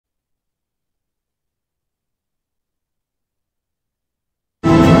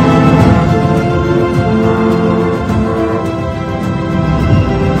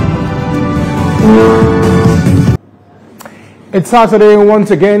It's Saturday once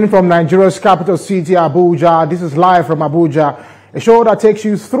again from Nigeria's capital city, Abuja. This is live from Abuja, a show that takes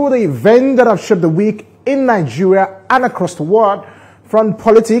you through the events that have shaped the week in Nigeria and across the world, from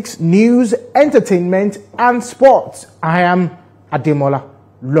politics, news, entertainment, and sports. I am Ademola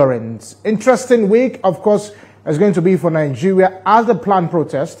Lawrence. Interesting week, of course, is going to be for Nigeria as the planned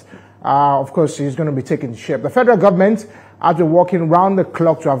protest, of course, is going to be taking shape. The federal government has been working round the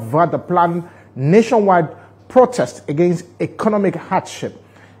clock to avert the planned nationwide protest against economic hardship.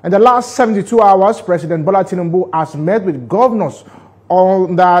 In the last 72 hours, President Bola Tinubu has met with governors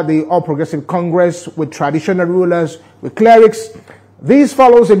under the All Progressive Congress, with traditional rulers, with clerics. This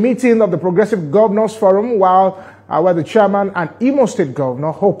follows a meeting of the Progressive Governors Forum, where the chairman and Imo State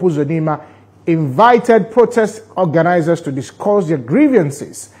Governor, Hope Uzodinma, invited protest organizers to discuss their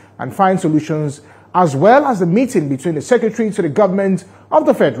grievances and find solutions, as well as the meeting between the Secretary to the Government of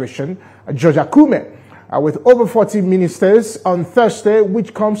the Federation, George Akume, with over 40 ministers on Thursday,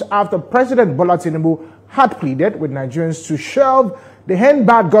 which comes after President Bola Tinubu had pleaded with Nigerians to shelve the End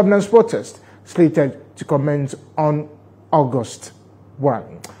Bad Governance protest slated to commence on August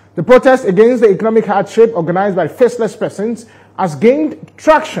 1. The protest against the economic hardship organized by faceless persons has gained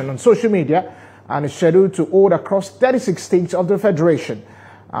traction on social media and is scheduled to hold across 36 states of the Federation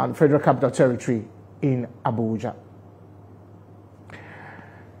and Federal Capital Territory in Abuja.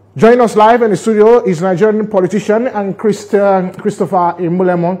 Joining us live in the studio is Nigerian politician and Christopher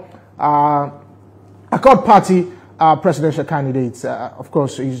Imulemo, Accord Party presidential candidate. Of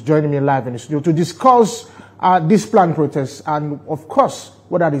course, he's joining me live in the studio to discuss this planned protest and, of course,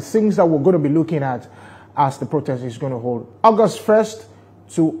 what are the things that we're going to be looking at as the protest is going to hold August 1st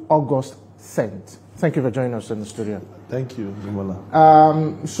to August 10th. Thank you for joining us in the studio. Thank you,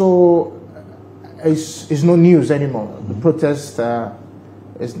 Imola. So it's no news anymore. The protest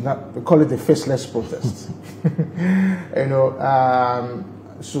is not, we call it a faceless protest.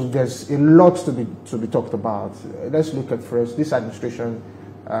 So there's a lot to be talked about. Let's look at first. This administration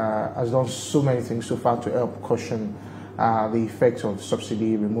has done so many things so far to help cushion the effects of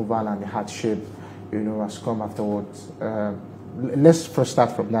subsidy removal and the hardship, has come afterwards. Let's first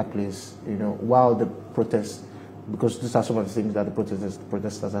start from that place. While the protest, because these are some of the things that the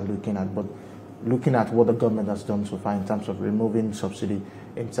protesters are looking at, but looking at what the government has done so far in terms of removing subsidy,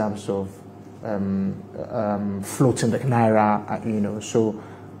 in terms of floating the naira, so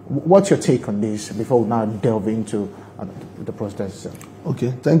what's your take on this before we now delve into the protest?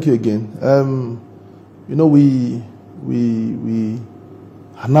 Okay, thank you again. We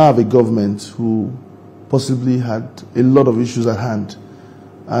now have a government who possibly had a lot of issues at hand,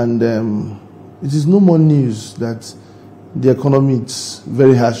 and it is no more news that the economy is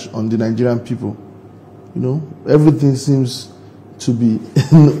very harsh on the Nigerian people. Everything seems to be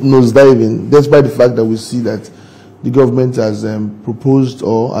nosediving, despite the fact that we see that the government has proposed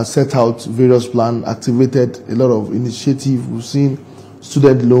or has set out various plans, activated a lot of initiatives. We've seen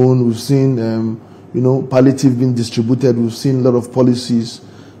student loan, we've seen palliative being distributed, we've seen a lot of policies,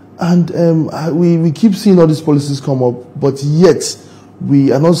 and we keep seeing all these policies come up, but yet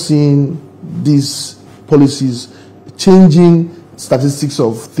we are not seeing these policies changing statistics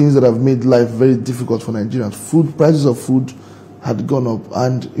of things that have made life very difficult for Nigerians. Prices of food had gone up,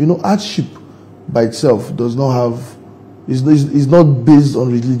 and hardship by itself does not have, is not based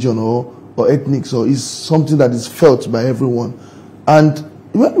on religion or ethnics, or is something that is felt by everyone. And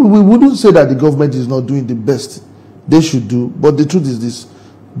we wouldn't say that the government is not doing the best they should do, but the truth is this: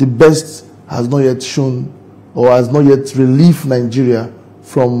 the best has not yet shown or has not yet relieved Nigeria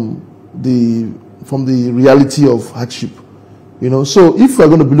from the reality of hardship. So if we're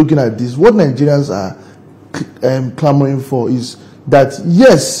going to be looking at this, what Nigerians are clamoring for is that,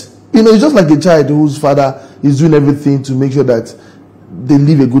 yes, it's just like a child whose father is doing everything to make sure that they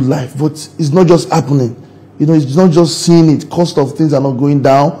live a good life, but it's not just happening. It's not just seeing it. Cost of things are not going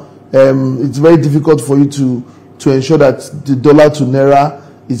down. It's very difficult for you to ensure that the dollar to naira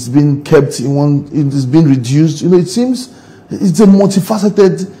is being kept in one, it is being reduced. It seems it's a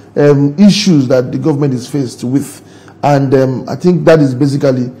multifaceted issues that the government is faced with. And I think that is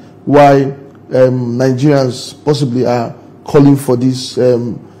basically why Nigerians possibly are calling for this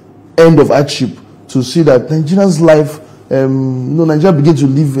end of hardship, to see that Nigerians' life, Nigeria begin to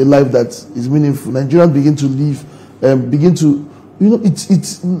live a life that is meaningful. Nigerians begin to live,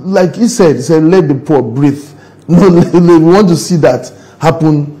 it's like he said, let the poor breathe. We want to see that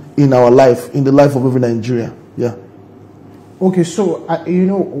happen in our life, in the life of every Nigerian. Yeah. Okay, so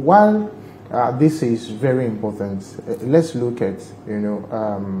while this is very important, let's look at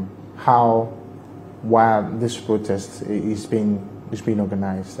how while this protest is being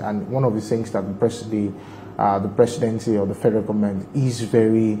organized, and one of the things that the the presidency or the federal government is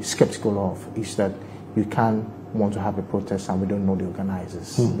very skeptical of is that you can't want to have a protest and we don't know the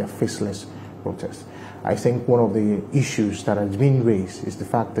organizers. They're faceless protests. I think one of the issues that has been raised is the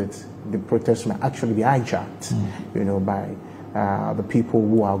fact that the protest may actually be hijacked, by the people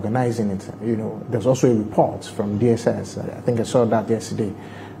who are organizing it. There's also a report from DSS. I think I saw that yesterday.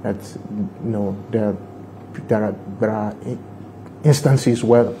 That there are instances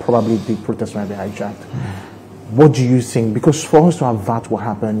where probably the protest might be hijacked. What do you think? Because for us to avert what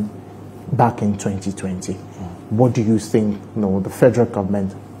happened back in 2020, what do you think? The federal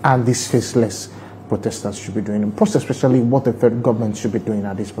government and these faceless protesters should be doing, and especially what the federal government should be doing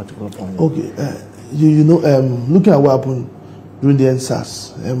at this particular point. Okay, looking at what happened during the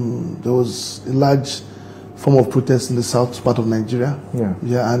NSAS, there was a large form of protest in the south part of Nigeria.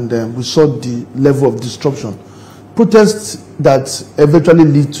 And we saw the level of disruption. Protests that eventually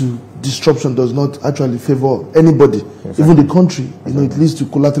lead to disruption does not actually favor anybody, even the country. It leads to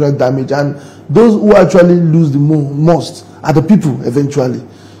collateral damage, and those who actually lose the most are the people eventually.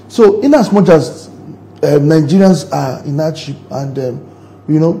 So, in as much as Nigerians are in hardship, and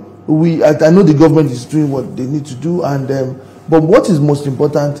I know the government is doing what they need to do, and but what is most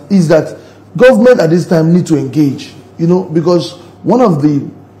important is that government at this time need to engage. Because one of the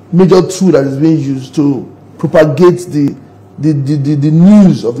major tools that is being used to propagate the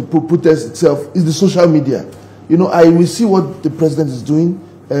news of the protest itself is the social media. I will see what the president is doing,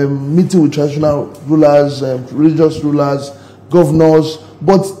 meeting with traditional rulers, religious rulers, governors,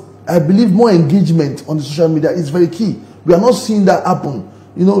 but I believe more engagement on the social media is very key. We are not seeing that happen.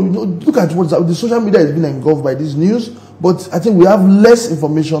 Look at what's the social media is being engulfed by this news, but I think we have less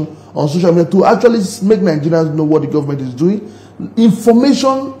information on social media to actually make Nigerians know what the government is doing.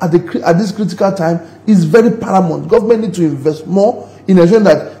 Information at this critical time is very paramount. Government need to invest more in ensuring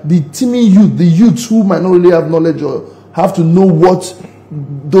that the teeming youth, the youths who might not really have knowledge or have to know what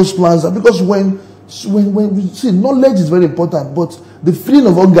those plans are, because when we see knowledge is very important, but the feeling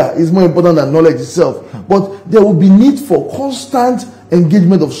of hunger is more important than knowledge itself. But there will be need for constant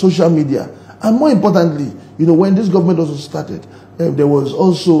engagement of social media, and more importantly, when this government also started, there was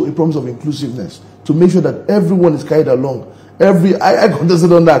also a promise of inclusiveness to make sure that everyone is carried along. I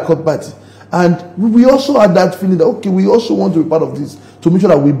contested on that court party, and we also had that feeling that we also want to be part of this, to make sure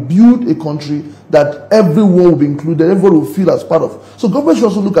that we build a country that everyone will be included, everyone will feel as part of. So government should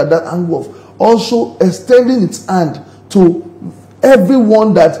also look at that angle of also extending its hand to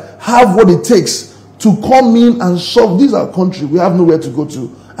everyone that have what it takes to come in and solve. This is our country, we have nowhere to go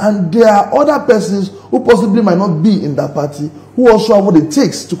to, and there are other persons who possibly might not be in that party who also have what it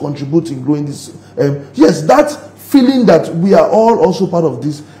takes to contribute in growing this. Yes, that feeling that we are all also part of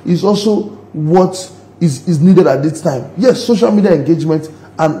this is also what is needed at this time. Yes, social media engagement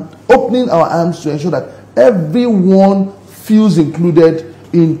and opening our arms to ensure that everyone feels included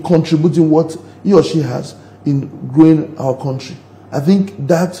in contributing what he or she has in growing our country. I think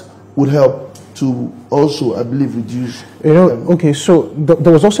that would help to also, I believe, reduce. So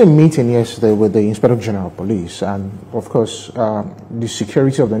there was also a meeting yesterday with the Inspector General of Police, and of course, the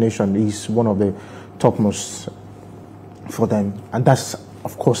security of the nation is one of the topmost for them, and that's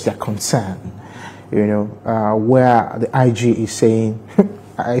of course their concern. Where the IG is saying,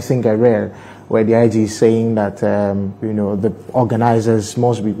 I think I read where the IG is saying that the organizers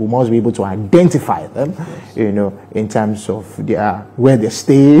must be able to identify them, in terms of where they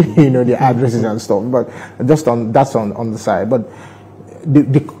stay, their addresses and stuff. But that's on the side. But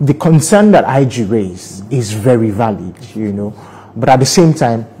the concern that IG raised is very valid, But at the same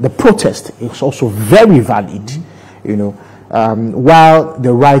time, the protest is also very valid, while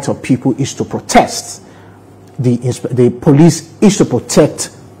the right of people is to protest, the police is to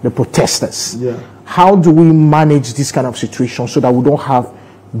protect the protesters. How do we manage this kind of situation so that we don't have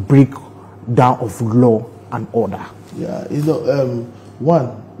breakdown of law and order?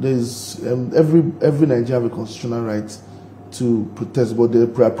 One, there's every Nigerian have a constitutional right to protest, but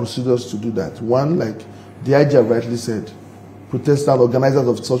there are procedures to do that. One, like the IG rightly said, protesters, organizers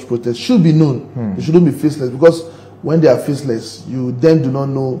of such protests should be known. They shouldn't be faceless, because when they are faceless, you then do not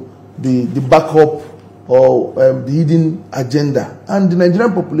know the backup or the hidden agenda. And the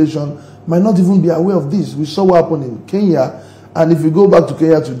Nigerian population might not even be aware of this. We saw what happened in Kenya, and if you go back to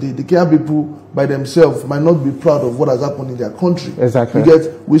Kenya today, the Kenyan people by themselves might not be proud of what has happened in their country. Exactly.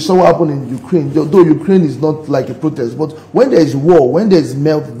 We saw what happened in Ukraine, though Ukraine is not like a protest, but when there is war, when there is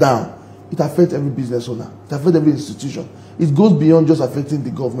meltdown, it affects every business owner, it affects every institution. It goes beyond just affecting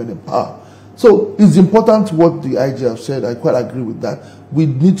the government and power. So it's important what the IG have said. I quite agree with that. We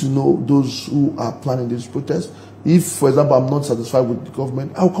need to know those who are planning this protest. If, for example, I'm not satisfied with the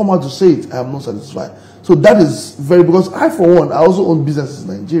government, I'll come out to say it. I am not satisfied. So that is very, because I, for one, I also own businesses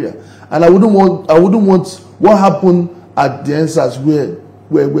in Nigeria, and I wouldn't want what happened at the NSAS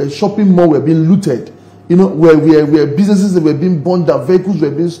where shopping mall were being looted, you know, where businesses that were being burned down, vehicles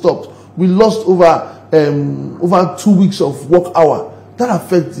were being stopped. We lost over 2 weeks of work hour. That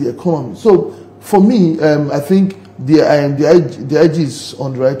affects the economy. So for me, I think the IG is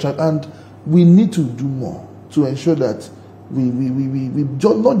on the right track, and we need to do more to ensure that we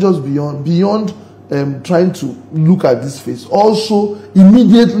not just beyond trying to look at this phase, also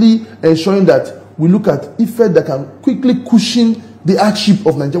immediately ensuring that we look at effect that can quickly cushion the hardship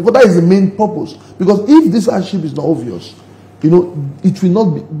of Nigeria. But that is the main purpose. Because if this hardship is not obvious, you know, it will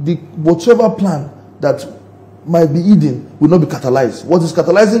not be whatever plan that might be hidden will not be catalyzed. What is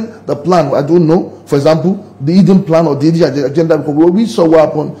catalyzing the plan? I don't know. For example, the hidden plan or the hidden agenda, because we saw what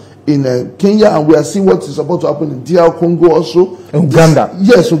happened in Kenya, and we are seeing what is about to happen in DR Congo also. Uganda.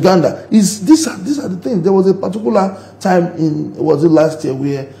 Yes, Uganda. These are the things. There was a particular time was it last year,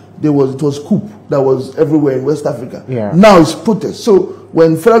 where it was coup that was everywhere in West Africa. Yeah. Now it's protest. So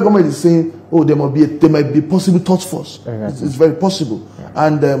when federal government is saying, oh, there might be possible thought force, exactly. It's very possible. Yeah.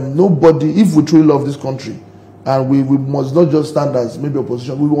 And nobody, if we truly love this country, and we must not just stand as maybe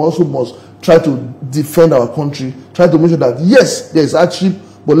opposition, we also must try to defend our country, try to make sure that yes, there is hardship,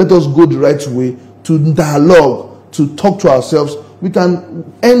 but let us go the right way, to dialogue, to talk to ourselves. We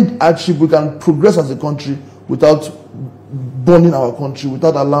can end hardship, we can progress as a country without burning our country,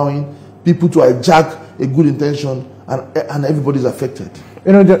 without allowing people to hijack a good intention, and everybody's affected.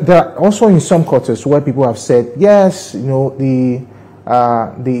 You know, there are also in some quarters where people have said, yes, you know,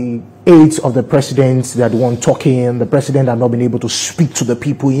 the aides of the president, they are the one talking, the president has not been able to speak to the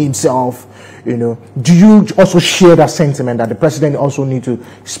people himself, you know. Do you also share that sentiment that the president also need to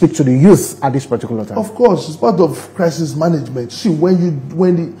speak to the youth at this particular time? Of course, it's part of crisis management. See,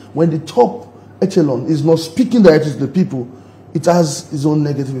 when the top echelon is not speaking directly to the people, it has its own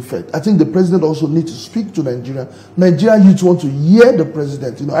negative effect. I think the president also needs to speak to Nigeria. Nigerian youth want to hear the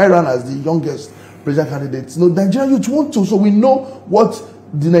president. You know, I ran as the youngest president candidate. You know, Nigerian youth want to, so we know what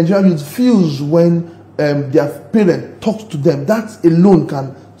the Nigerian youth feels when their parent talks to them. That alone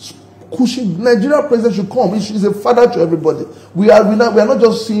can cushion. Nigerian president should come. He's a father to everybody. We are not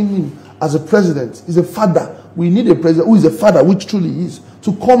just seeing him as a president. He's a father. We need a president who is a father, which truly is,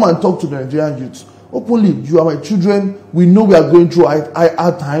 to come and talk to the Nigerian youth openly. You are my children. We know we are going through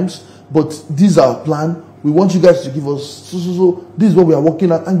hard times, but this is our plan. We want you guys to give us so. This is what we are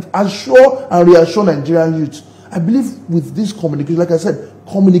working at, and assure and reassure Nigerian youth. I believe with this communication, like I said,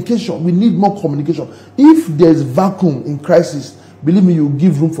 communication. We need more communication. If there is vacuum in crisis, believe me, you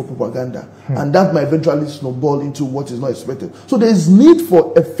give room for propaganda, and that might eventually snowball into what is not expected. So there is need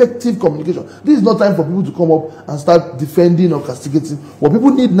for effective communication. This is not time for people to come up and start defending or castigating. What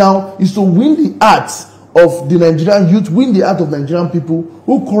people need now is to win the hearts of the Nigerian youth, win the heart of Nigerian people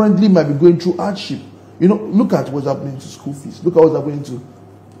who currently might be going through hardship. You know, look at what's happening to school fees. Look at what's happening to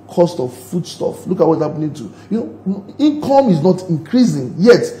cost of foodstuff. Look at what's happening to, you know, income is not increasing,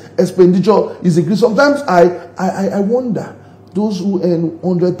 yet expenditure is increasing. Sometimes I wonder, those who earn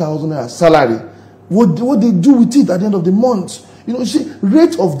 100,000 salary, what they do with it at the end of the month. You know, you see,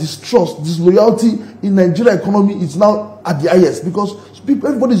 rate of distrust, disloyalty in Nigeria economy is now at the highest, because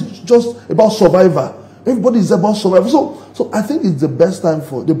everybody is just about survival. Everybody is about survival. So I think it's the best time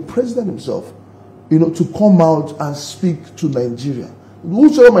for the president himself, you know, to come out and speak to Nigeria.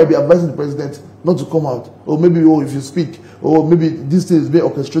 Whosoever might be advising the president not to come out, or maybe, if you speak, or maybe this thing is being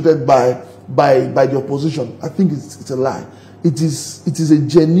orchestrated by the opposition, I think it's a lie. It is a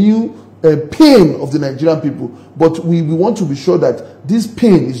genuine pain of the Nigerian people, but we want to be sure that this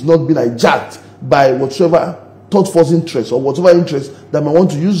pain is not being hijacked by whatever thought force interest or whatever interest that might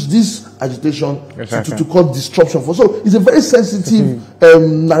want to use this agitation to cause disruption for. So it's a very sensitive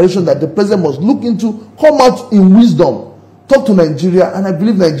narration that the president must look into, come out in wisdom, talk to Nigeria, and I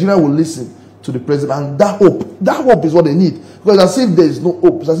believe Nigeria will listen to the president. And that hope is what they need, because as if there is no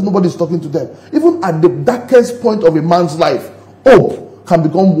hope, as if nobody is talking to them. Even at the darkest point of a man's life, hope can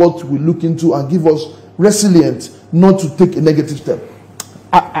become what we look into and give us resilience not to take a negative step.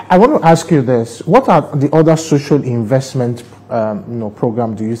 I want to ask you this: what are the other social investment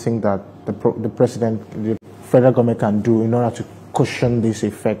program do you think that the president, the federal government can do in order to cushion these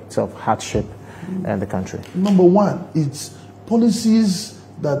effects of hardship in the country? Number one, it's policies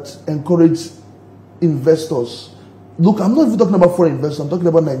that encourage investors. Look, I'm not even talking about foreign investors. I'm talking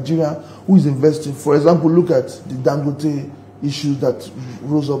about Nigeria who is investing. For example, look at the Dangote issues that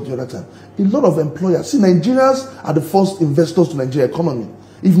rose up the other time. A lot of employers. See, Nigerians are the first investors to Nigeria economy.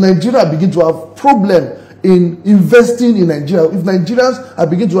 If Nigeria begin to have problem in investing in Nigeria, if Nigerians are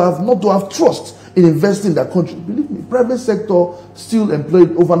beginning to have not to have trust in investing in their country, believe me, private sector still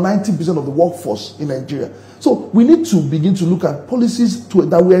employed over 90% of the workforce in Nigeria. So we need to begin to look at policies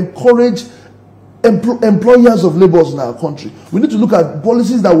that will encourage employers of laborers in our country. We need to look at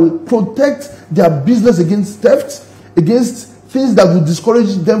policies that will protect their business against theft, against things that will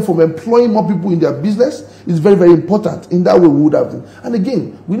discourage them from employing more people in their business. Is very, very important. In that way, we would have them. And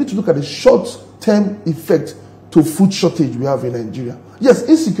again, we need to look at the short-term effect to food shortage we have in Nigeria. Yes,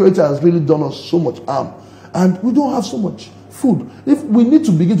 insecurity has really done us so much harm, and we don't have so much food. If we need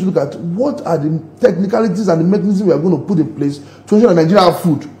to begin to look at what are the technicalities and the mechanisms we are going to put in place to ensure that Nigeria have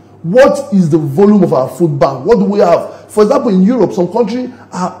food. What is the volume of our food bank? What do we have? For example, in Europe, some countries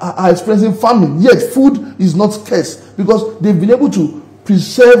are experiencing famine, yet food is not scarce because they've been able to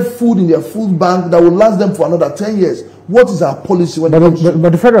preserve food in their food bank that will last them for another 10 years. What is our policy when it comes to...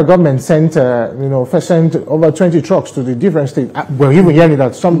 But the federal government sent, sent over 20 trucks to the different states. We're even hearing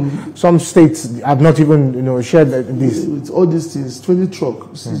that some states have not even, shared this. With all these things, 20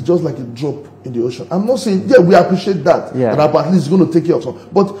 trucks is just like a drop in the ocean. I'm not saying, yeah, we appreciate that, and at least it's going to take care of some.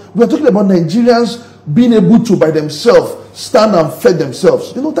 But we're talking about Nigerians being able to, by themselves, stand and feed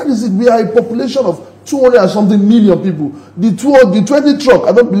themselves. That is it. We are a population of 200 and something million people. The 20 truck,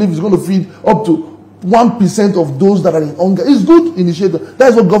 I don't believe it's going to feed up to 1% of those that are in hunger. It's good initiative.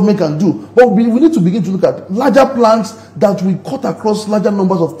 That's what government can do. But we need to begin to look at larger plans that will cut across larger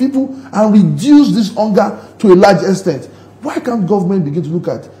numbers of people and reduce this hunger to a large extent. Why can't government begin to look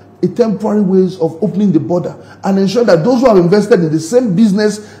at a temporary ways of opening the border and ensure that those who have invested in the same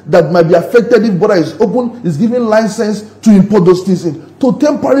business that might be affected if border is open is given license to import those things in to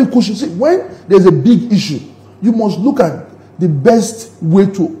temporary cushion. See, when there's a big issue, you must look at the best way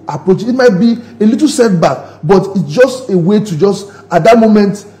to approach it. It might be a little setback, but it's just a way to just at that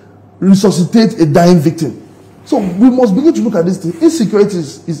moment resuscitate a dying victim. So we must begin to look at this thing. Insecurity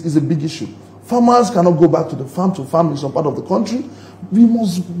is a big issue. Farmers cannot go back to the farm in some part of the country. We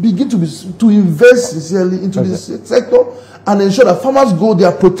must begin to invest sincerely into this sector and ensure that farmers they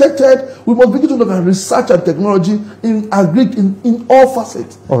are protected. We must begin to look at research and technology in all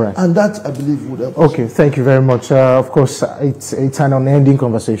facets. All right. And that, I believe, would help us. Okay, thank you very much. Of course, it's an unending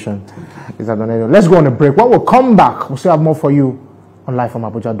conversation. It's an unending. Let's go on a break. When we'll come back, we'll still have more for you on Live from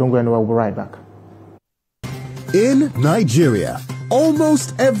Abuja. Don't go anywhere. We'll be right back. In Nigeria,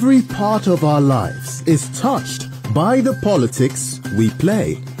 almost every part of our lives is touched by the politics we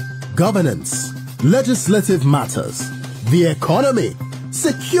play. Governance, legislative matters, the economy,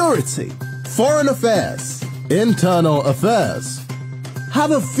 security, foreign affairs, internal affairs.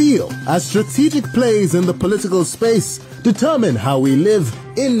 Have a feel as strategic plays in the political space determine how we live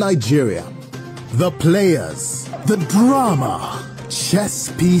in Nigeria. The players, the drama,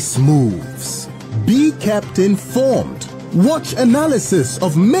 chess piece moves. Be kept informed. Watch analysis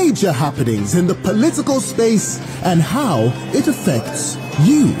of major happenings in the political space and how it affects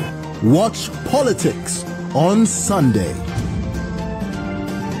you. Watch Politics on Sunday.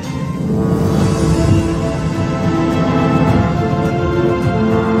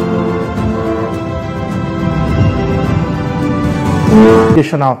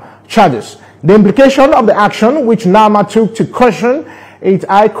 Additional charges. The implication of the action which NAMA took to caution its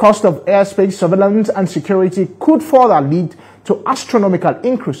high cost of airspace surveillance and security could further lead to astronomical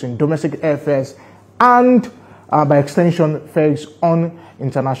increase in domestic airfares and, by extension, fares on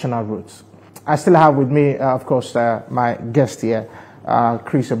international routes. I still have with me, of course, my guest here,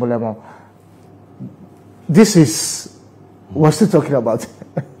 Chris Ebolemo. We're still talking about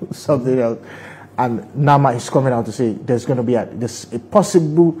something else, and NAMA is coming out to say there's going to be a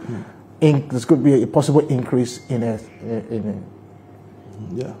possible increase in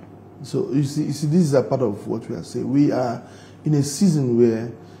Yeah. So you see, this is a part of what we are saying. We are in a season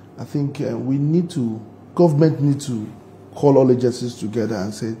where I think government need to call all agencies together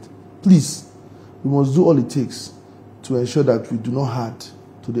and say, please, we must do all it takes to ensure that we do not add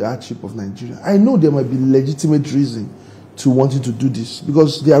to the hardship of Nigeria. I know there might be legitimate reason to wanting to do this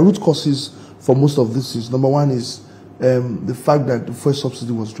because there are root causes for most of this. Number one is the fact that the fuel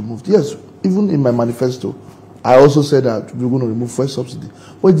subsidy was removed. Yes, even in my manifesto, I also said that we're going to remove fuel subsidy.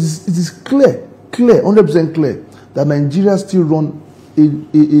 But it is clear, 100% clear, that Nigeria still run a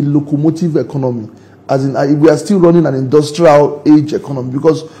locomotive economy. As in, we are still running an industrial age economy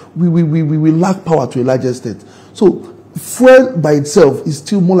because we lack power to a large extent. So fuel by itself is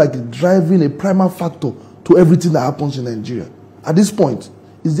still more like driving a primary factor to everything that happens in Nigeria. At this point,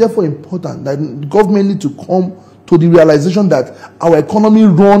 it's therefore important that the government need to come to the realization that our economy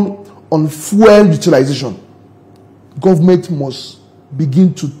runs on fuel utilization. Government must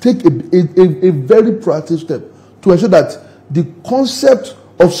begin to take a very proactive step to ensure that the concept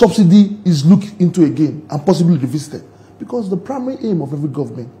of subsidy is looked into again and possibly revisited. Because the primary aim of every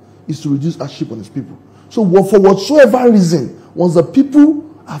government is to reduce hardship on its people. So for whatsoever reason, once the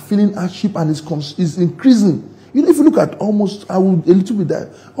people are feeling hardship and is increasing, you know, if you look at almost, I would a little bit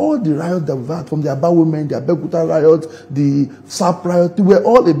there, all the riots that we've had, from the Aba women, the Abeokuta riot, the SAP riot, they were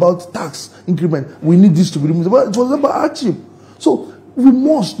all about tax increment. We need this to be removed. But it was about hardship. So we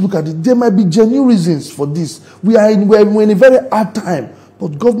must look at it. There might be genuine reasons for this. We're in a very hard time.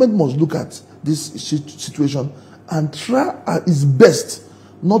 But government must look at this situation and try its best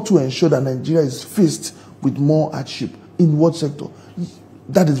not to ensure that Nigeria is faced with more hardship. In what sector?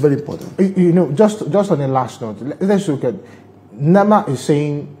 That is very important. You know, just on the last note, let's look at NAMA is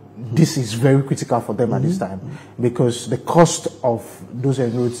saying this is very critical for them at this time because the cost of those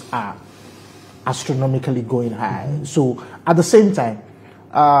roads are astronomically going high. So at the same time,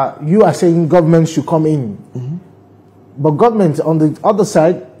 you are saying government should come in, but government on the other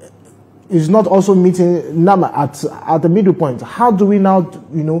side is not also meeting NAMA at the middle point. How do we now,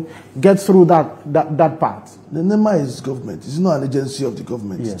 you know, get through that part? The NAMA is government. It's not an agency of the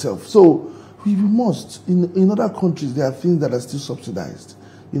government itself. So we must. In other countries, there are things that are still subsidized.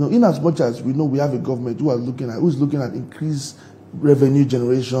 You know, in as much as we know we have a government who is looking at increased revenue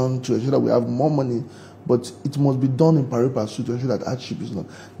generation to ensure that we have more money, but it must be done in pari passu to ensure that hardship is not.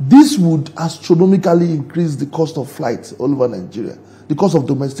 This would astronomically increase the cost of flights all over Nigeria. The cost of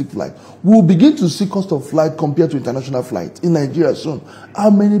domestic flight. We will begin to see cost of flight compared to international flight in Nigeria soon. How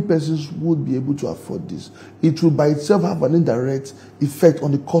many persons would be able to afford this? It will by itself have an indirect effect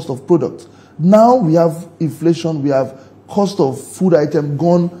on the cost of product. Now we have inflation, we have cost of food item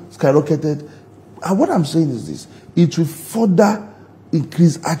gone skyrocketed. And what I'm saying is this: it will further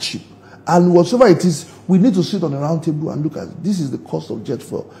increase hardship. And whatever it is, we need to sit on a round table and look at it. This is the cost of jet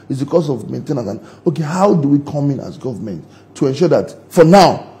fuel. It's the cost of maintenance. And okay, how do we come in as government to ensure that for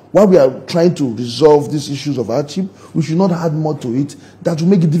now, while we are trying to resolve these issues of hardship, we should not add more to it that will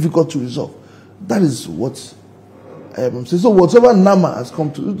make it difficult to resolve. That is what I am saying. So whatever NAMA has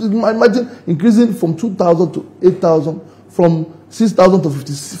come to, imagine increasing from 2,000 to 8,000, from 6,000 to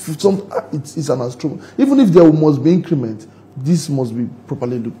 50,000. It's an astronomy. Even if there must be increment, this must be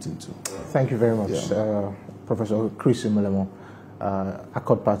properly looked into. Thank you very much, Professor Chris Imolemo,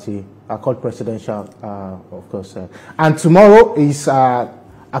 Accord Party, Accord Presidential, of course. And tomorrow is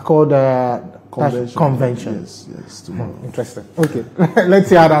Accord Convention. Yes, tomorrow. Interesting. Okay, let's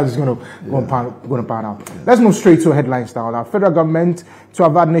see how that is going to pan out. Yeah. Let's move straight to headlines now. Our federal government to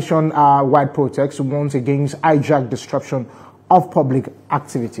avert nation-wide protests warns against hijack disruption of public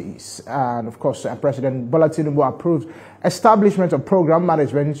activities. And of course, President Bola Tinubu approved establishment of program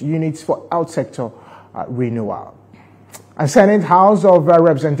management units for health sector renewal. And Senate House of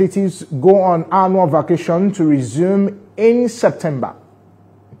Representatives go on annual vacation to resume in September.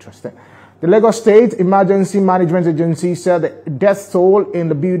 Interesting. The Lagos State Emergency Management Agency said the death toll in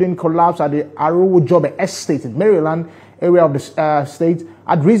the building collapse at the Arowo-Jobe Estate in Maryland area of the state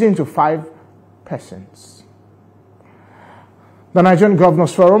had risen to 5 persons. The Nigerian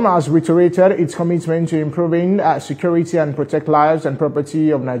Governors Forum has reiterated its commitment to improving security and protect lives and property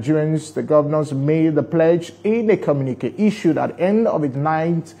of Nigerians. The governors made the pledge in a communique issued at the end of its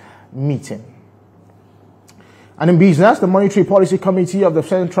 9th meeting. And in business, the Monetary Policy Committee of the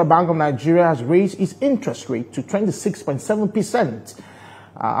Central Bank of Nigeria has raised its interest rate to 26.7%,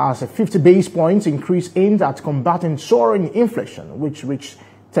 as a 50 basis points increase aimed at combating soaring inflation, which reached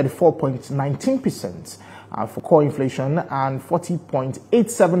 34.19%. For core inflation and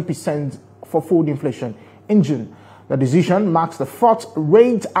 40.87% for food inflation in June. The decision marks the 4th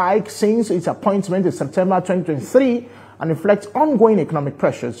rate hike since its appointment in September 2023 and reflects ongoing economic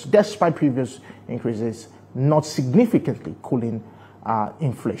pressures despite previous increases not significantly cooling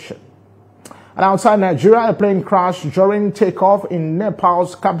inflation. And outside Nigeria, a plane crashed during takeoff in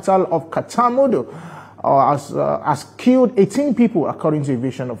Nepal's capital of Kathmandu has killed 18 people, according to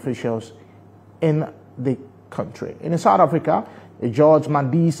aviation officials in the country. In South Africa, Judge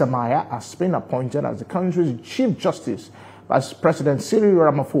Mandi Samaya has been appointed as the country's Chief Justice by President Cyril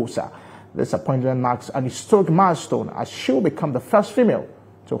Ramaphosa. This appointment marks an historic milestone as she will become the first female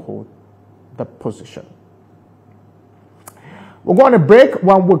to hold the position. We're going to break.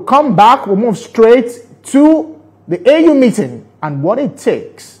 When we come back, we'll move straight to the AU meeting and what it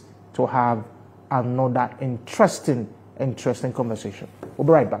takes to have another interesting conversation. We'll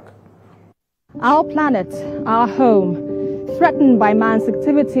be right back. Our planet, our home, threatened by man's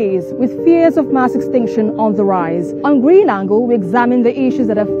activities with fears of mass extinction on the rise. On Green Angle, we examine the issues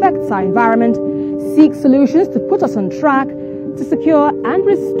that affect our environment, seek solutions to put us on track, to secure and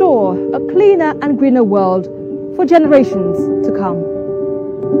restore a cleaner and greener world for generations to come.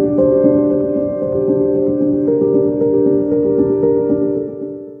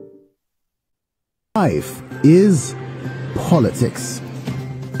 Life is politics.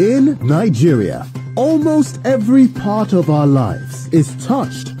 In Nigeria, almost every part of our lives is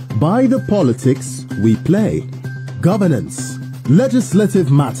touched by the politics we play. Governance,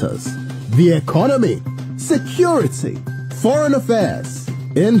 legislative matters, the economy, security, foreign affairs,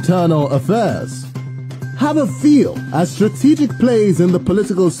 internal affairs. Have a feel as strategic plays in the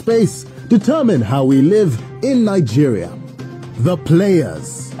political space determine how we live in Nigeria. The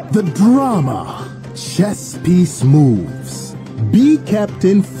players, the drama, chess piece moves. Be kept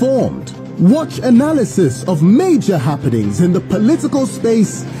informed. Watch analysis of major happenings in the political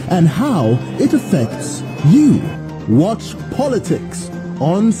space and how it affects you. Watch Politics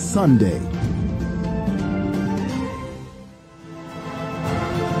on Sunday.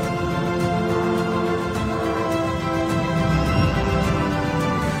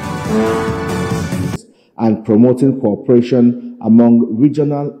 And promoting cooperation among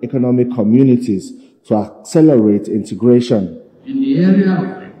regional economic communities to accelerate integration. In the area of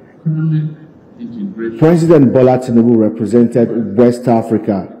economic integration, President Bola Tinubu represented West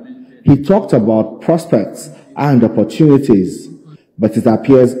Africa. He talked about prospects and opportunities, but it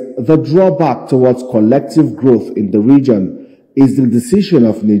appears the drawback towards collective growth in the region is the decision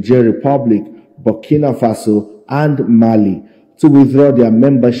of Niger Republic, Burkina Faso, and Mali to withdraw their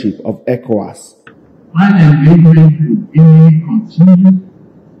membership of ECOWAS. while engagement with Guinea continues,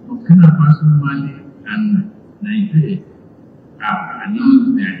 Burkina Faso, Mali, and Nigeria have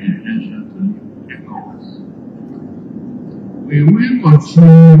announced their intention to leave ECOWAS. We will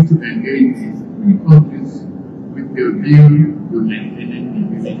continue to engage these three countries with the view to maintaining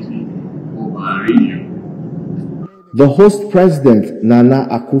unity over our region. The host president, Nana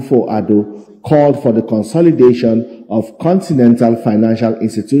Akufo-Addo, called for the consolidation of continental financial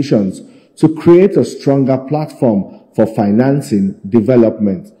institutions to create a stronger platform for financing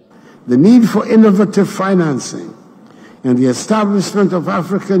development. The need for innovative financing and the establishment of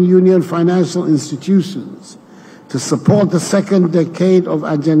African Union financial institutions to support the second decade of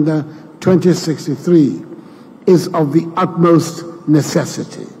Agenda 2063 is of the utmost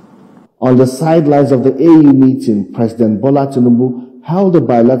necessity. On the sidelines of the AU meeting, President Bola Tinubu held a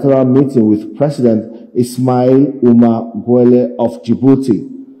bilateral meeting with President Ismail Umar Guelleh of Djibouti.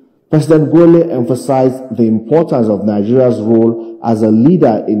 President Guelleh emphasized the importance of Nigeria's role as a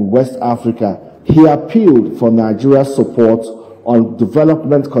leader in West Africa. He appealed for Nigeria's support on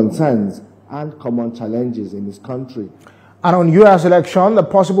development concerns and common challenges in his country. And on U.S. election, the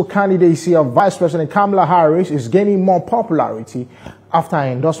possible candidacy of Vice President Kamala Harris is gaining more popularity after her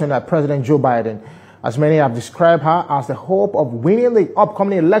endorsement by President Joe Biden, as many have described her as the hope of winning the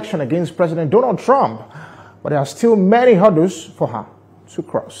upcoming election against President Donald Trump. But there are still many hurdles for her to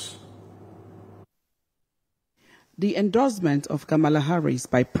cross. The endorsement of Kamala Harris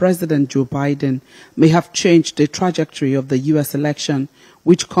by President Joe Biden may have changed the trajectory of the U.S. election,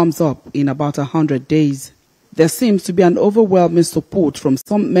 which comes up in about 100 days. There seems to be an overwhelming support from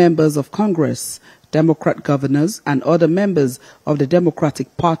some members of Congress, Democrat governors, and other members of the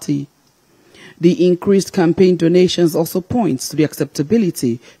Democratic Party. The increased campaign donations also points to the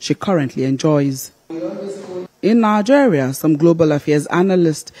acceptability she currently enjoys. In Nigeria, some global affairs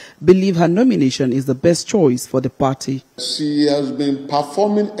analysts believe her nomination is the best choice for the party. She has been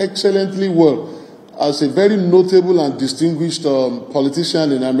performing excellently well as a very notable and distinguished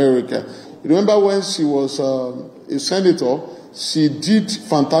politician in America. Remember when she was a senator, she did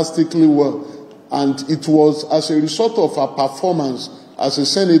fantastically well. And it was as a result of her performance as a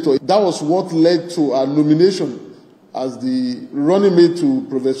senator, that was what led to her nomination as the running mate to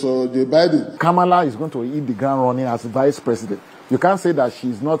Professor Joe Biden. Kamala is going to hit the ground running as vice president. You can't say that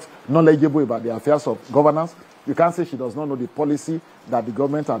she's not knowledgeable about the affairs of governance. You can't say she does not know the policy that the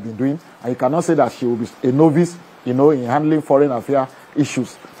government have been doing. And you cannot say that she will be a novice, in handling foreign affairs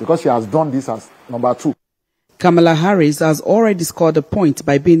issues, because she has done this as number 2. Kamala Harris has already scored a point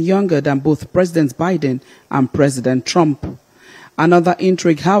by being younger than both President Biden and President Trump. Another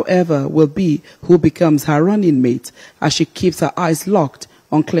intrigue, however, will be who becomes her running mate as she keeps her eyes locked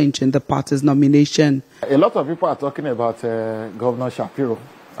on clinching the party's nomination. A lot of people are talking about Governor Shapiro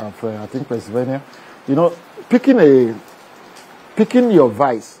of, I think, Pennsylvania. Picking your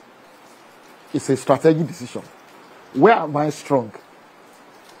vice is a strategic decision. Where am I strong?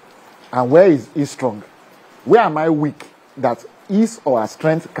 And where is he strong? Where am I weak that his or her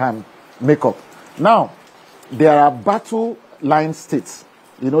strength can make up? Now, there are battle line states,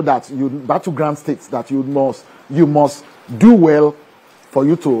 battleground states that you you must do well for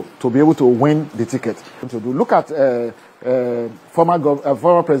you to be able to win the ticket. Look at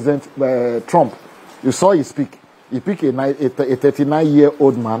former President Trump. You saw his speak. He picked a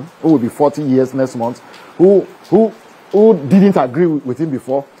 39-year-old man who will be 40 years next month, who didn't agree with him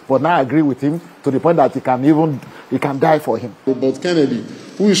before, but now agree with him to the point that he can die for him. But Kennedy,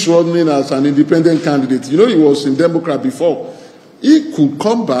 who is running as an independent candidate, you know, he was in Democrat before. He could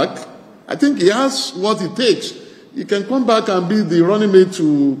come back. I think he has what it takes. He can come back and be the running mate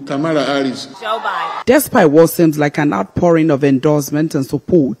to Kamala Harris. Despite what seems like an outpouring of endorsement and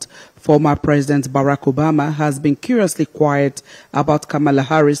support, former President Barack Obama has been curiously quiet about Kamala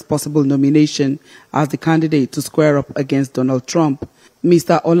Harris' possible nomination as the candidate to square up against Donald Trump.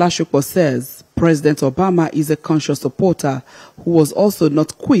 Mr. Olashukwu says President Obama is a conscious supporter who was also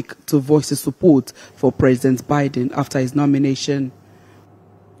not quick to voice his support for President Biden after his nomination.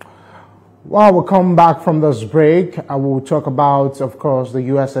 Well, we'll come back from this break. I will talk about, of course, the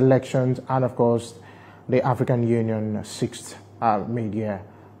U.S. elections and, of course, the African Union 6th mid-year.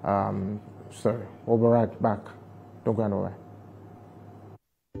 So we'll be right back. Don't go anywhere.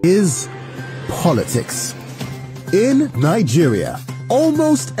 Is politics. In Nigeria,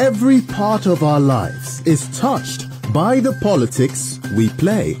 almost every part of our lives is touched by the politics we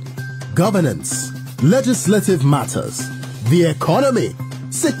play. Governance, legislative matters, the economy,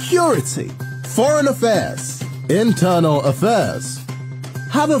 security, foreign affairs, internal affairs.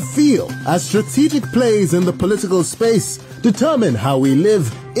 Have a feel as strategic plays in the political space determine how we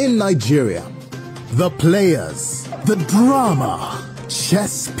live in Nigeria. The players, the drama,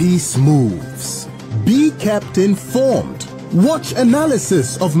 chess piece moves. Be kept informed. Watch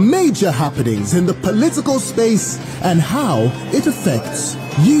analysis of major happenings in the political space and how it affects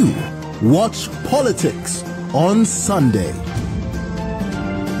you. Watch Politics on Sunday.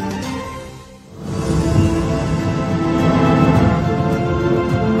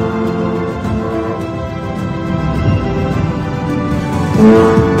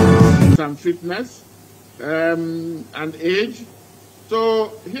 And fitness and age.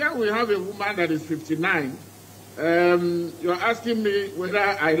 So here we have a woman that is 59. You're asking me whether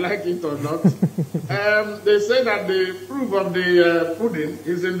I like it or not. They say that the proof of the pudding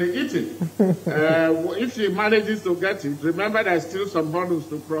is in the eating. If she manages to get it, remember there's still some hurdles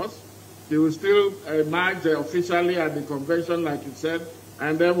to cross. She will still emerge officially at the convention, like you said,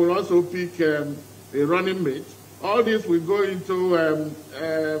 and then we'll also pick a running mate. All this will go into,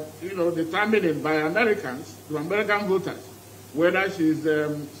 determining by Americans, to American voters, whether she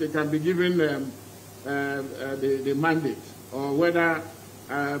can be given the mandate or whether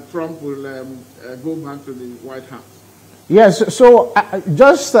Trump will go back to the White House. Yes, so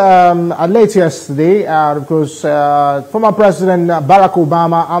just late yesterday, because former President Barack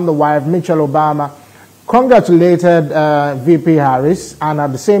Obama and the wife, Michelle Obama, congratulated VP Harris, and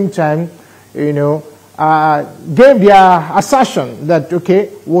at the same time, gave their assertion that, okay,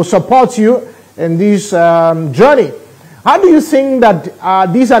 we'll support you in this journey. How do you think that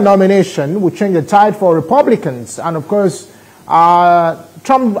this nomination will change the tide for Republicans and, of course,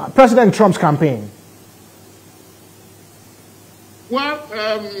 President Trump's campaign? Well,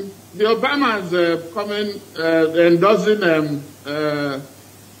 the Obamas endorsing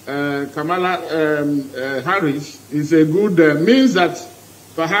Kamala Harris is a good means that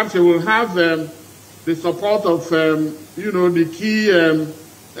perhaps he will have the support of the key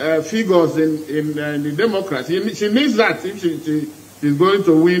figures in the Democrats. She needs that if she's going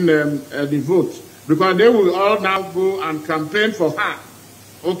to win the vote, because they will all now go and campaign for her.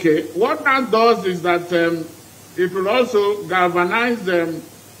 Okay, what that does is that it will also galvanize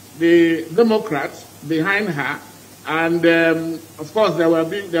the Democrats behind her, and of course there will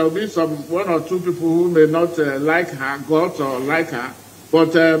be one or two people who may not like her guts or like her,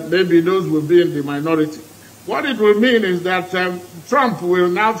 but maybe those will be in the minority. What it will mean is that Trump will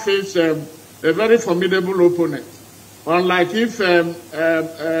now face a very formidable opponent. Unlike if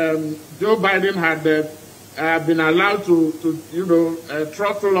Joe Biden had been allowed to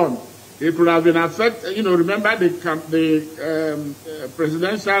throttle on, it would have been affected. Remember the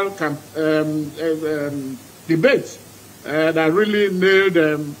presidential debate that really nailed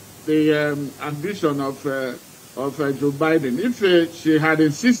the ambition of Joe Biden. If she had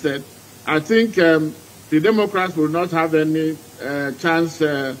insisted, I think the Democrats will not have any chance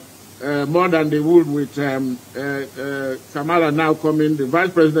more than they would with Kamala now coming, the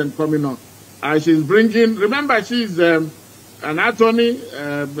vice president coming on. She's bringing, remember she's an attorney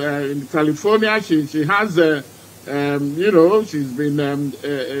in California. She has, she's been,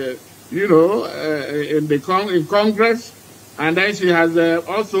 in Congress. And then she has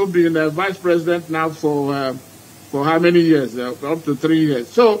also been vice president now for for how many years? Up to 3 years.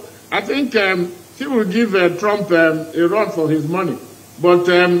 So I think she will give Trump a run for his money. But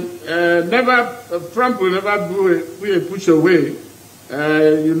Trump will never be a push away.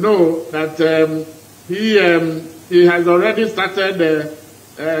 You know that he has already started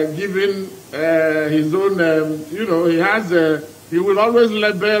giving his own, he will always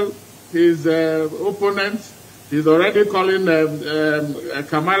label his opponents. He's already calling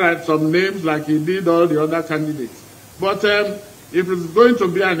Kamala some names like he did all the other candidates. But it is going to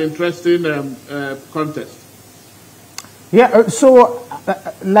be an interesting contest. Yeah, so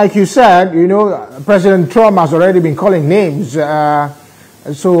like you said, President Trump has already been calling names. But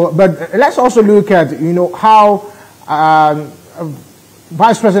let's also look at, how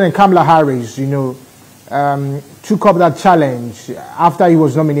Vice President Kamala Harris, took up that challenge after he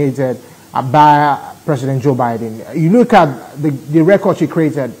was nominated by President Joe Biden. You look at the record she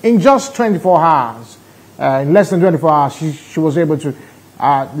created in just 24 hours. In less than 24 hours, she was able to,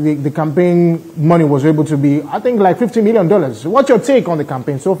 the campaign money was able to be, I think, like $50 million. What's your take on the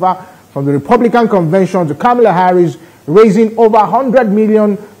campaign so far, from the Republican convention to Kamala Harris raising over $100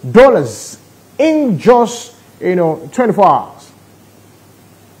 million in just, 24 hours?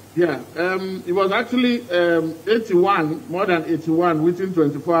 Yeah, it was actually 81, more than 81 within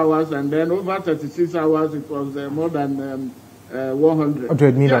 24 hours, and then over 36 hours it was more than 100.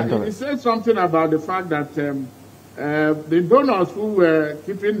 $100 million. Yeah, he said something about the fact that the donors who were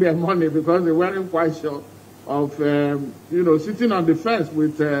keeping their money because they weren't quite sure of, sitting on the fence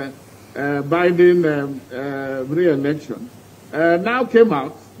with Biden re-election, now came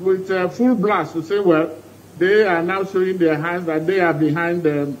out with full blast to say, well, they are now showing their hands that they are behind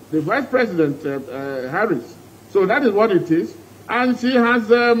the Vice President Harris. So that is what it is. And she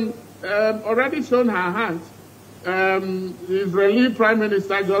has already shown her hands. The Israeli Prime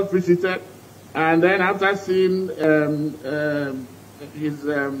Minister just visited, and then after seeing his,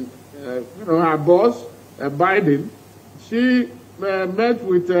 her boss, Biden, she met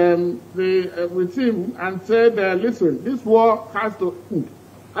with him and said, listen, this war has to end.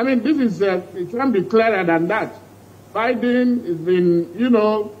 I mean, this is, it can't be clearer than that. Biden has been, we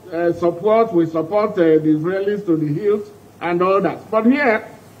support the Israelis to the hilt and all that. But here,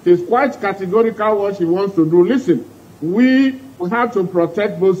 it's quite categorical what she wants to do. Listen, we have to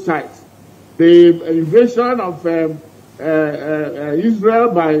protect both sides. The invasion of Israel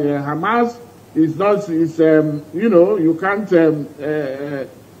by Hamas is not, you can't,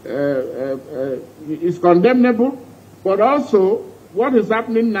 it's condemnable, but also, what is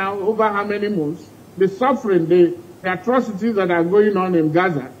happening now over how many months, the suffering, the atrocities that are going on in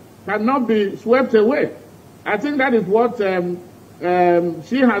Gaza cannot be swept away. I think that is what she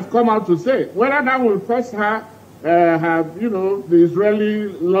has come out to say. Whether that will cost her, the Israeli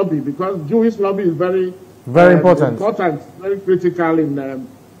lobby, because Jewish lobby is very important, very critical in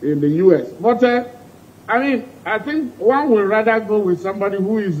the U.S. But I think one will rather go with somebody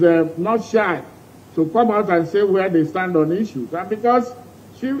who is not shy to come out and say where they stand on issues. And because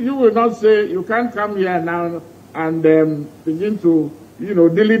you will not say, you can't come here now and begin to,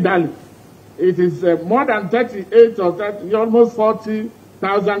 dilly-dally. It is more than 38 or 30, almost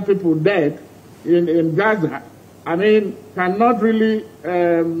 40,000 people dead in Gaza. Cannot really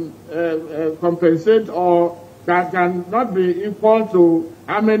compensate or cannot be equal to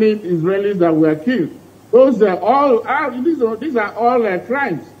how many Israelis that were killed. These are all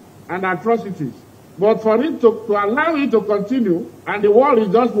crimes and atrocities. But for it to allow it to continue, and the world is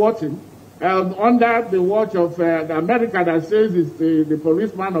just watching, under the watch of America that says it's the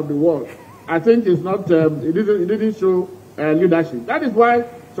policeman of the world, I think it's not, it didn't show leadership. That is why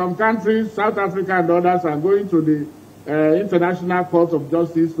some countries, South Africa and others, are going to the International Court of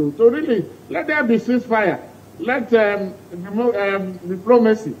Justice to really let there be ceasefire. Let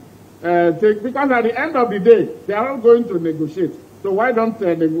diplomacy take, because at the end of the day, they are all going to negotiate. So why don't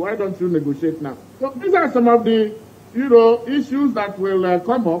you negotiate now? So these are some of the, issues that will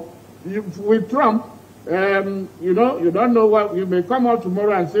come up with Trump. You don't know what, you may come out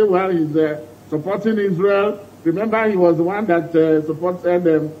tomorrow and say, well, he's supporting Israel. Remember, he was the one that supported,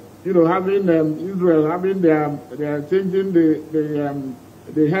 having Israel, having their changing the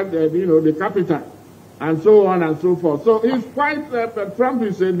capital, and so on and so forth. So he's quite, Trump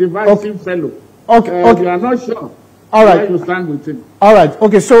is a divisive fellow. Okay. You are not sure. All right. Where you stand with him. All right.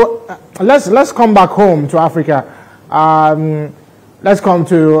 Okay. So let's come back home to Africa. Let's come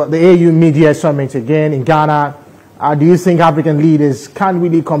to the AU Media Summit again in Ghana. Do you think African leaders can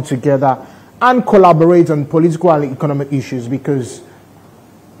really come together and collaborate on political and economic issues, because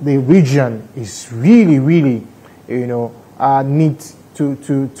the region is really, needs to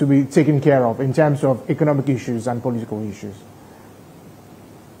to be taken care of in terms of economic issues and political issues?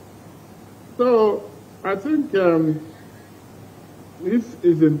 So I think this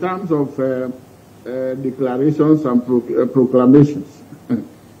is in terms of declarations and proclamations.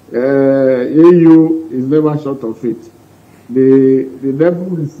 EU is never short of it. The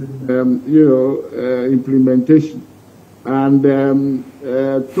devil is in, implementation. And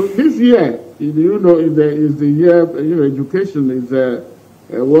so this year, is the year, education is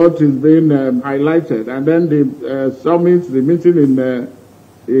what is being highlighted. And then the summit, the meeting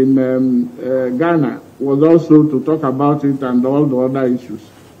in Ghana was also to talk about it and all the other issues.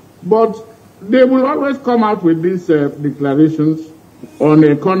 But they will always come out with these declarations on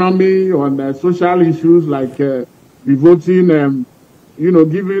economy, on social issues like devoting,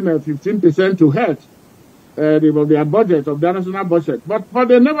 giving 15% to health. Their budget, of their national budget. But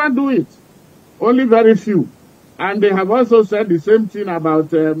they never do it. Only very few. And they have also said the same thing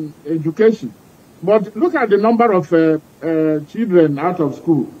about education. But look at the number of children out of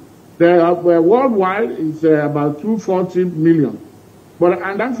school. Worldwide is about 240 million.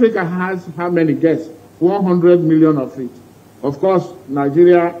 And Africa has how many guests? 100 million of it. Of course,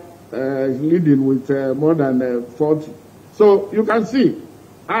 Nigeria is leading with more than 40. So you can see.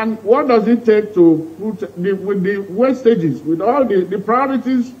 And what does it take to put, with the wastages, with all the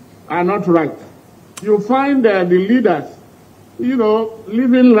priorities are not right. You find the leaders,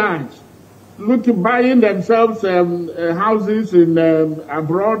 living large, buying themselves houses in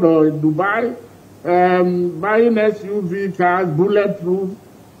abroad or in Dubai, buying SUV cars, bulletproof,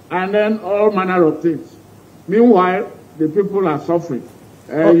 and then all manner of things. Meanwhile, the people are suffering.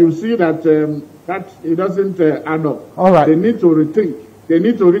 You see that it doesn't add up. All right. They need to rethink. They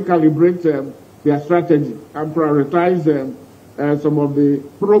need to recalibrate their strategy and prioritize some of the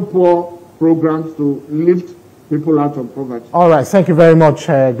pro-poor programs to lift people out of poverty. All right. Thank you very much,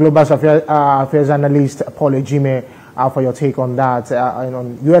 Global Affairs Analyst Paul Ejime, for your take on that,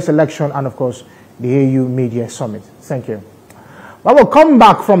 on U.S. election and, of course, the AU Media Summit. Thank you. Well, we'll come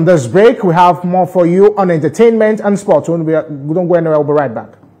back from this break. We have more for you on entertainment and sports. We don't go anywhere. We'll be right back.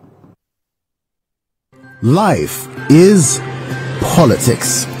 Life is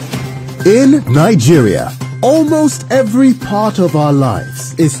politics. In Nigeria, almost every part of our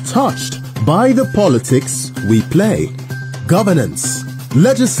lives is touched by the politics we play. Governance,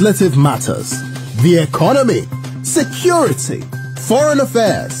 legislative matters, the economy, security, foreign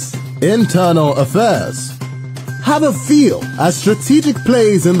affairs, internal affairs. Have a feel as strategic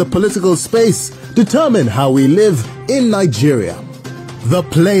plays in the political space determine how we live in Nigeria. The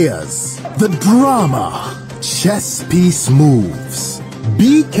players, the drama, chess piece moves.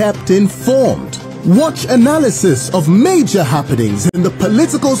 Be kept informed. Watch analysis of major happenings in the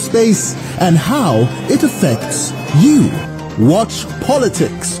political space and how it affects you. Watch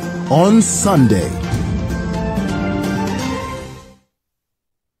Politics on Sunday.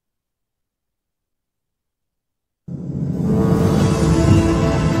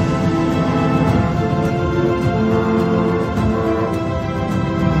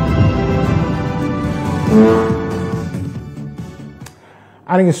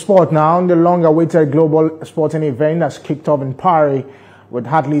 And in sport now, the long-awaited global sporting event has kicked off in Paris, with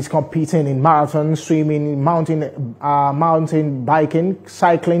athletes competing in marathon, swimming, mountain biking,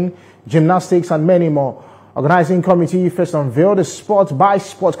 cycling, gymnastics, and many more. Organizing committee first unveiled the sport by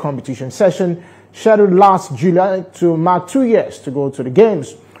sport competition session scheduled last July to mark 2 years to go to the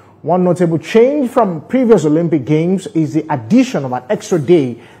Games. One notable change from previous Olympic Games is the addition of an extra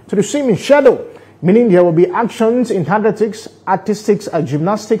day to the swimming schedule, meaning there will be actions in athletics, artistics,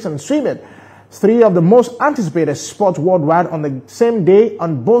 gymnastics, and swimming, three of the most anticipated sports worldwide, on the same day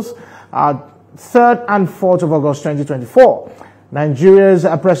on both 3rd and 4th of August 2024. Nigeria's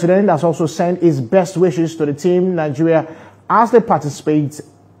president has also sent his best wishes to the team Nigeria as they participate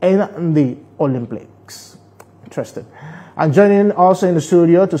in the Olympics. Interesting. And joining us in the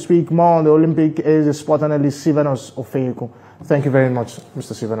studio to speak more on the Olympic is the sport analyst Sivanos Ofeiko. Thank you very much,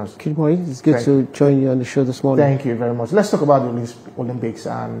 Mr. Sivanos. Good morning. It's good to join you on the show this morning. Thank you very much. Let's talk about the Olympics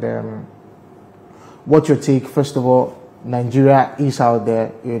and what's your take? First of all, Nigeria is out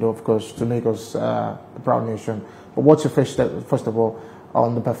there, of course, to make us a proud nation. But what's your first of all,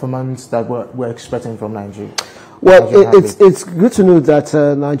 on the performance that we're expecting from Nigeria? Well, it's good to know that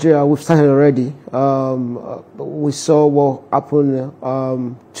Nigeria, we've started already. We saw what happened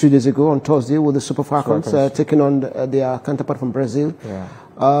 2 days ago on Thursday with the Super Falcons taking on their counterpart from Brazil. Yeah.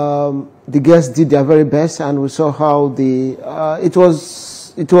 The girls did their very best, and we saw how it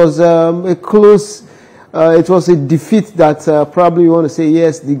was a close. It was a defeat that probably you want to say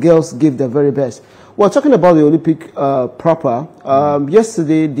yes, the girls gave their very best. Well, talking about the Olympic proper,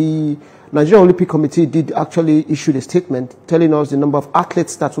 yesterday the Nigerian Olympic Committee did actually issue a statement telling us the number of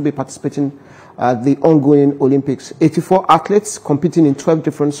athletes that will be participating at the ongoing Olympics. 84 athletes competing in 12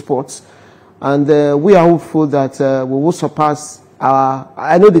 different sports. And we are hopeful that we will surpass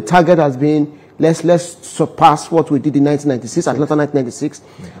I know the target has been, let's surpass what we did in 1996, Atlanta 1996.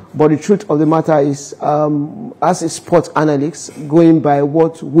 Yeah. But the truth of the matter is, as a sports analyst, going by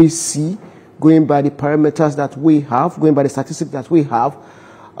what we see, going by the parameters that we have, going by the statistics that we have,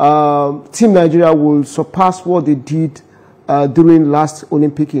 Team Nigeria will surpass what they did during last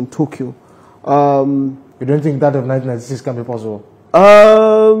Olympic in Tokyo. You don't think that of 1996 can be possible?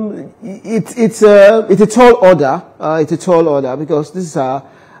 It's a tall order. It's a tall order because this is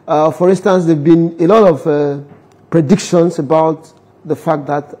for instance, there've been a lot of predictions about the fact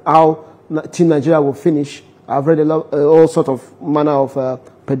that how Team Nigeria will finish. I've read all sorts of manner of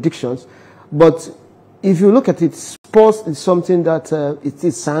predictions, but if you look at it, sports is something that it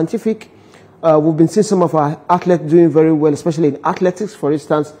is scientific. We've been seeing some of our athletes doing very well, especially in athletics. For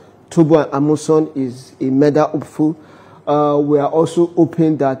instance, Tobo Amuson is a medal hopeful. We are also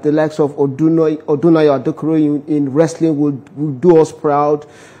hoping that the likes of Odunayo Adokoro in wrestling will do us proud.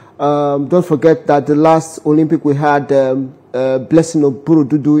 Don't forget that the last Olympic we had Blessing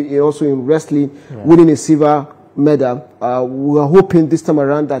Oburududu also in wrestling, winning a silver medal. We are hoping this time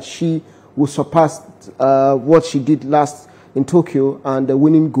around that she will surpass what she did last in Tokyo and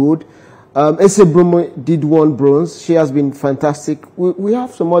winning gold. Ese Bromo did 1 bronze. She has been fantastic. We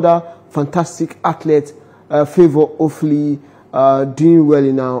have some other fantastic athletes. Favor hopefully doing well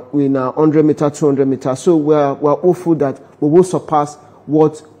in our 100 meter, 200 meter. So we're hopeful that we will surpass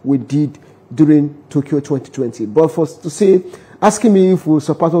what we did during Tokyo 2020. But to say, asking me if we'll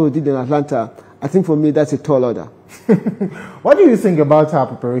surpass what we did in Atlanta, I think for me that's a tall order. What do you think about our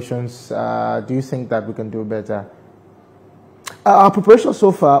preparations? Do you think that we can do better? Our preparation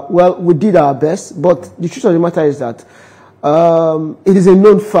so far, well, we did our best, but the truth of the matter is that it is a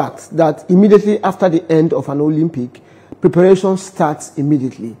known fact that immediately after the end of an Olympic, preparation starts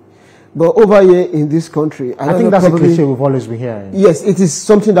immediately. But over here in this country, I think that's a cliche we've always been hearing. Yes, it is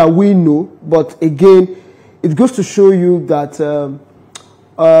something that we know, but again, it goes to show you that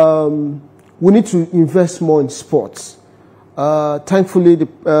we need to invest more in sports. Thankfully,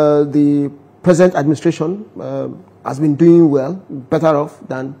 the present administration has been doing well, better off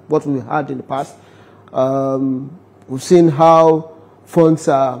than what we had in the past. We've seen how funds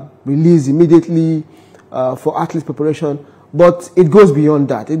are released immediately for athlete preparation, but it goes beyond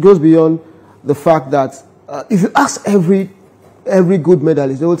that. It goes beyond the fact that if you ask every good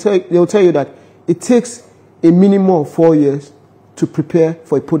medalist, they will tell you that it takes a minimum of 4 years to prepare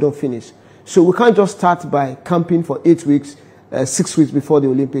for a podium finish. So we can't just start by camping for 8 weeks, 6 weeks before the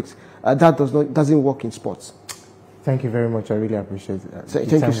Olympics. That doesn't work in sports. Thank you very much. I really appreciate it.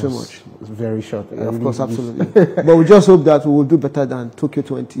 Thank you so much. It's very short. Of course, absolutely. But we just hope that we will do better than Tokyo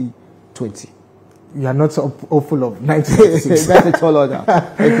 2020. You are not so hopeful of 1996. That's a tall order.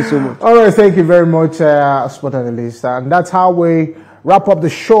 Thank you so much. All right, thank you very much, sport analyst. And that's how we wrap up the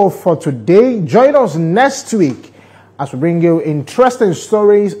show for today. Join us next week as we bring you interesting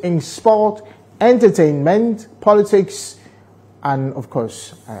stories in sport, entertainment, politics, and of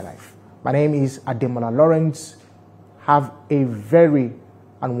course, our life. My name is Ademola Lawrence. Have a very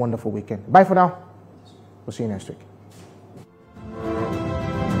and wonderful weekend. Bye for now. We'll see you next week.